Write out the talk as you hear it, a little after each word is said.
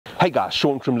Hey guys,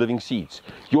 Sean from Living Seeds,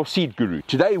 your seed guru.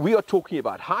 Today we are talking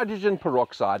about hydrogen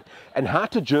peroxide and how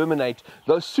to germinate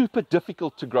those super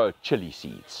difficult to grow chili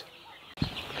seeds.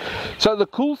 So the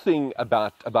cool thing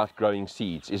about growing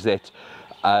seeds is that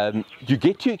you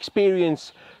get to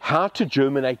experience how to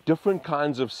germinate different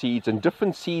kinds of seeds, and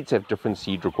different seeds have different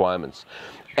seed requirements.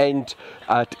 And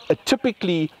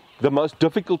typically the most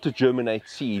difficult to germinate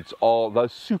seeds are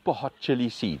those super hot chili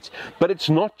seeds. But it's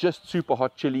not just super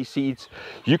hot chili seeds.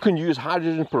 You can use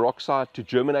hydrogen peroxide to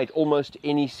germinate almost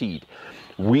any seed.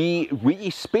 We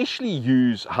especially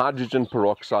use hydrogen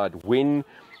peroxide when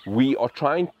we are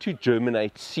trying to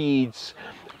germinate seeds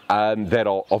that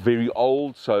are very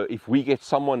old. So if we get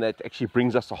someone that actually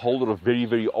brings us a whole lot of very,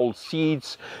 very old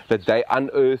seeds that they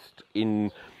unearthed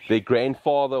in their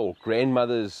grandfather or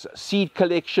grandmother's seed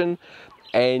collection,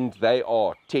 and they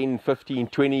are 10, 15,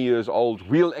 20 years old,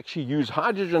 we'll actually use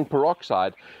hydrogen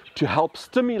peroxide to help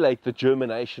stimulate the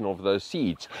germination of those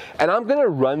seeds. And I'm going to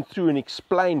run through and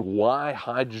explain why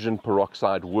hydrogen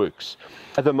peroxide works.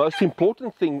 The most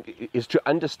important thing is to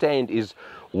understand is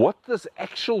what this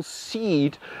actual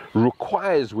seed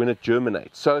requires when it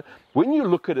germinates. So when you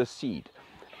look at a seed,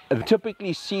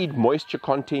 typically seed moisture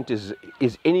content is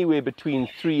anywhere between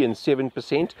 3 and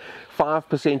 7%.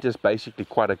 5% is basically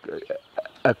quite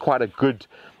a good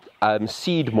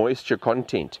seed moisture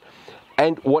content.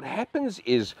 And what happens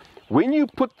is when you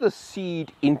put the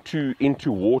seed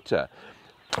into water,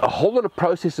 a whole lot of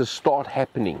processes start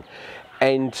happening.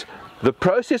 And the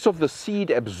process of the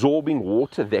seed absorbing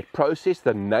water, that process,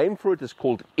 the name for it is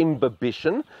called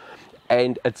imbibition,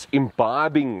 and it's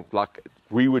imbibing. Like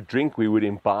we would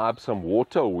imbibe some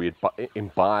water, or we'd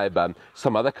imbibe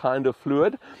some other kind of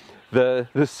fluid. The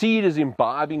seed is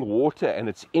imbibing water and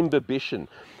it's imbibition.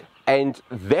 And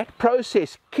that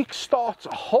process kickstarts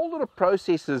a whole lot of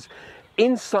processes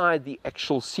inside the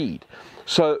actual seed.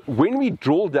 So when we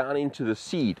drill down into the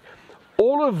seed,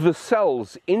 all of the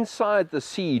cells inside the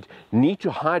seed need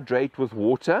to hydrate with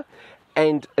water,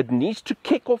 and it needs to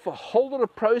kick off a whole lot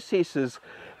of processes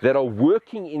that are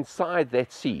working inside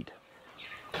that seed.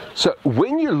 So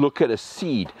when you look at a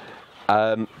seed,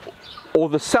 or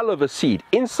the cell of a seed,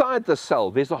 inside the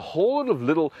cell there's a whole lot of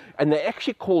little, and they're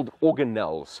actually called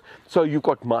organelles. So you've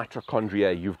got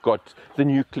mitochondria, you've got the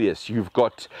nucleus, you've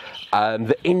got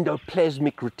the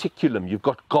endoplasmic reticulum, you've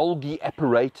got Golgi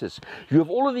apparatus. You have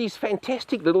all of these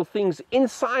fantastic little things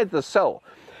inside the cell,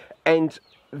 and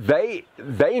they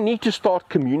need to start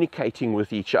communicating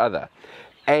with each other.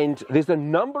 And there's a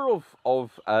number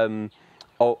of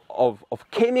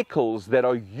chemicals that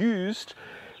are used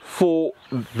for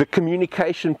the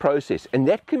communication process, and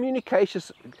that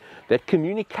communication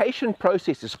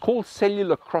process is called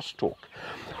cellular crosstalk.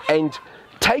 And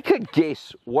take a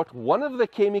guess what one of the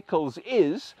chemicals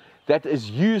is that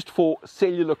is used for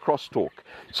cellular crosstalk.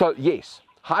 So yes,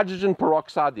 hydrogen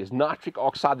peroxide, there's nitric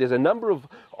oxide, there's a number of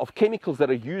chemicals that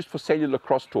are used for cellular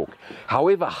crosstalk.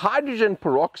 However, hydrogen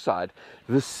peroxide,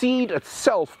 the seed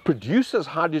itself produces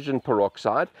hydrogen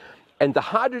peroxide, and the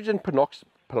hydrogen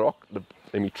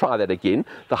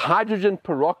the hydrogen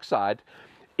peroxide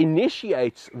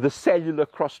initiates the cellular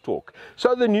crosstalk.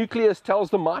 So the nucleus tells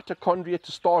the mitochondria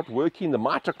to start working. The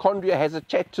mitochondria has a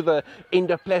chat to the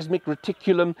endoplasmic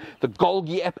reticulum, the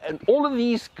Golgi app, and all of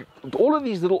these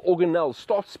little organelles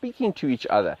start speaking to each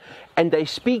other, and they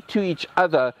speak to each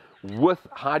other with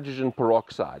hydrogen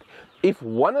peroxide. If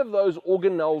one of those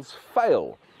organelles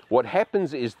fail, what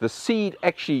happens is the seed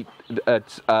actually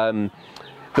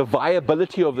the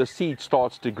viability of the seed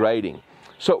starts degrading.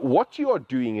 So what you are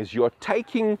doing is you are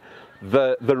taking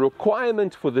the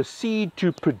requirement for the seed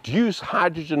to produce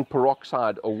hydrogen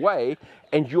peroxide away,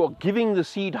 and you are giving the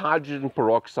seed hydrogen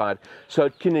peroxide so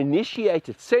it can initiate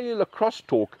its cellular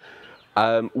crosstalk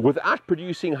without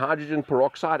producing hydrogen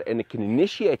peroxide, and it can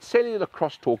initiate cellular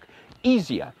crosstalk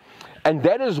easier. And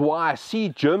that is why a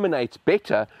seed germinates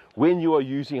better when you are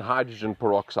using hydrogen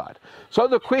peroxide. So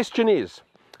the question is,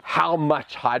 how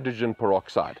much hydrogen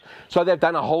peroxide? So they've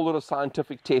done a whole lot of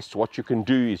scientific tests. What you can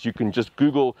do is you can just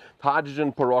Google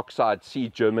hydrogen peroxide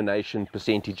seed germination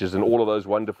percentages and all of those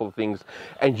wonderful things,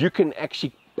 and you can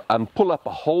actually pull up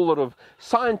a whole lot of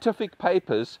scientific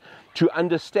papers to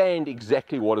understand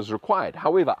exactly what is required.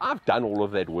 However, I've done all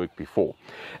of that work before,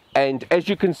 and as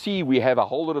you can see, we have a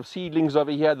whole lot of seedlings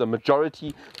over here. The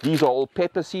majority, these are all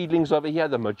pepper seedlings over here.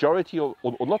 The majority, or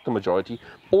not the majority,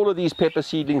 all of these pepper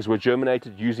seedlings were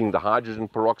germinated using the hydrogen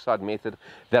peroxide method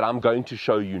that I'm going to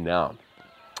show you now.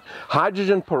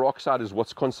 Hydrogen peroxide is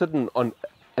what's considered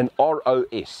an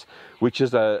ROS, which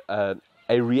is a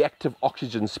reactive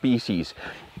oxygen species,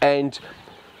 and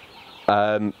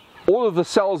all of the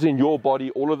cells in your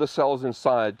body, all of the cells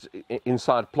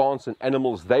inside plants and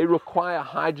animals, they require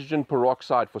hydrogen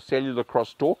peroxide for cellular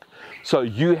crosstalk. So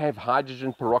you have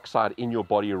hydrogen peroxide in your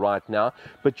body right now,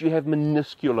 but you have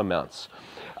minuscule amounts.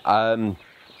 And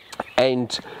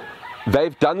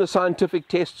they've done the scientific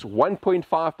tests.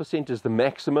 1.5% is the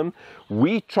maximum.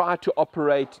 We try to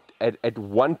operate at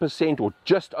 1% or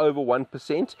just over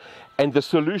 1%, and the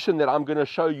solution that I'm going to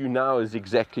show you now is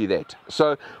exactly that.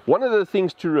 So one of the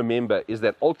things to remember is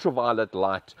that ultraviolet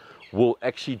light will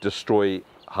actually destroy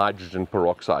hydrogen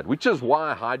peroxide, which is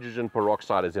why hydrogen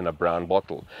peroxide is in a brown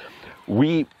bottle.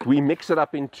 We mix it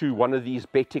up into one of these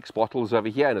Betex bottles over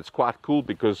here, and it's quite cool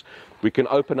because we can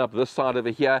open up this side over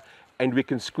here and we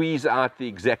can squeeze out the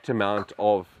exact amount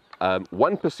of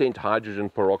 1% hydrogen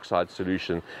peroxide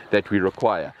solution that we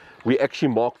require. We actually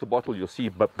mark the bottle. You'll see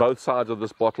but both sides of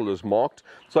this bottle is marked.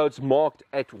 So it's marked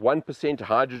at 1%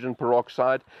 hydrogen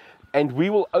peroxide, and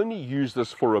we will only use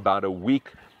this for about a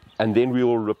week, and then we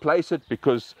will replace it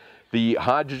because the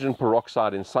hydrogen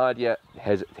peroxide inside here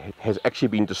has actually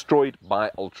been destroyed by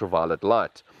ultraviolet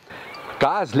light.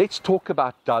 Guys, let's talk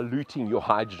about diluting your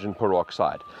hydrogen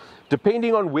peroxide.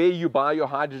 Depending on where you buy your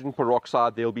hydrogen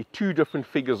peroxide, there'll be two different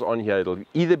figures on here. It'll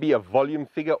either be a volume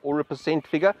figure or a percent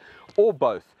figure, or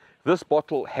both. This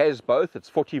bottle has both. It's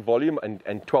 40 volume and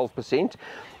 12%.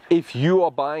 If you are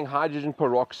buying hydrogen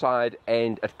peroxide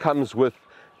and it comes with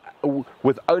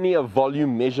only a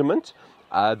volume measurement,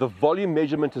 the volume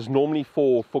measurement is normally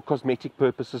for cosmetic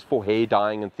purposes, for hair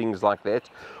dyeing and things like that.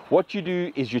 What you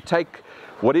do is you take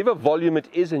whatever volume it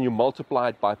is and you multiply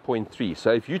it by 0.3.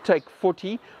 So if you take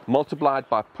 40 multiplied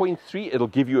by 0.3, it'll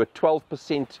give you a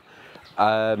 12%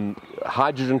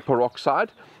 hydrogen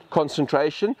peroxide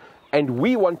concentration. And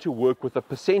we want to work with a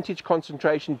percentage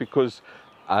concentration because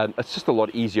it's just a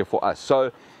lot easier for us.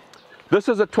 So this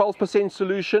is a 12%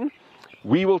 solution.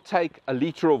 We will take a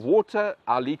liter of water,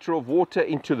 our liter of water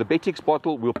into the Betex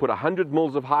bottle. We'll put 100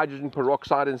 mils of hydrogen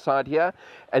peroxide inside here,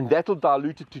 and that'll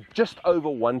dilute it to just over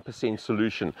 1%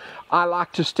 solution. I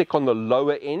like to stick on the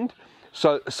lower end.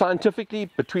 So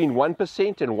scientifically, between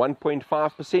 1% and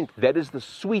 1.5%, that is the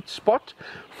sweet spot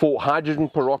for hydrogen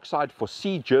peroxide for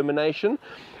seed germination.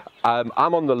 I'm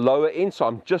on the lower end, so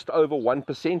I'm just over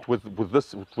 1%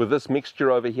 with this mixture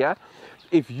over here.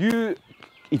 If you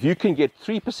can get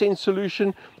 3%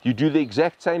 solution, you do the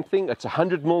exact same thing. It's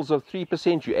 100 mils of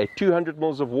 3%, you add 200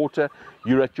 mils of water,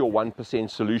 you're at your 1%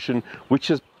 solution,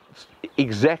 which is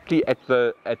exactly at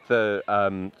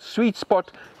the sweet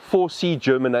spot for seed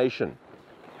germination.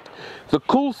 The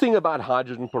cool thing about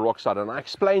hydrogen peroxide, and I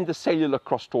explained the cellular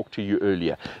crosstalk to you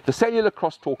earlier, the cellular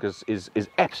crosstalk is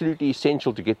absolutely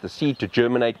essential to get the seed to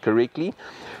germinate correctly.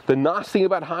 The nice thing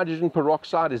about hydrogen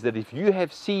peroxide is that if you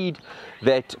have seed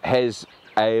that has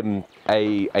a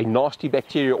nasty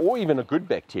bacteria or even a good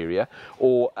bacteria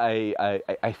or a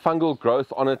fungal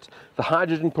growth on it, the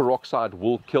hydrogen peroxide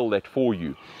will kill that for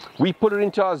you. We put it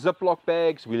into our Ziploc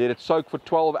bags, we let it soak for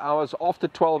 12 hours. After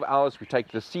 12 hours, we take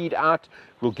the seed out,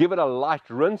 we'll give it a light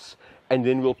rinse, and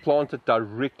then we'll plant it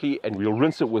directly, and we'll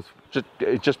rinse it with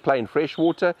just plain fresh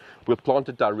water. We'll plant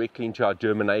it directly into our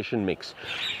germination mix.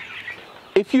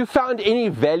 If you found any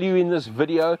value in this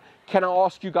video, can I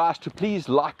ask you guys to please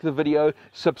like the video,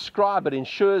 subscribe. It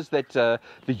ensures that the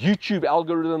YouTube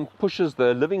algorithm pushes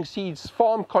the Living Seeds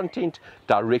farm content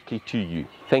directly to you.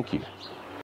 Thank you.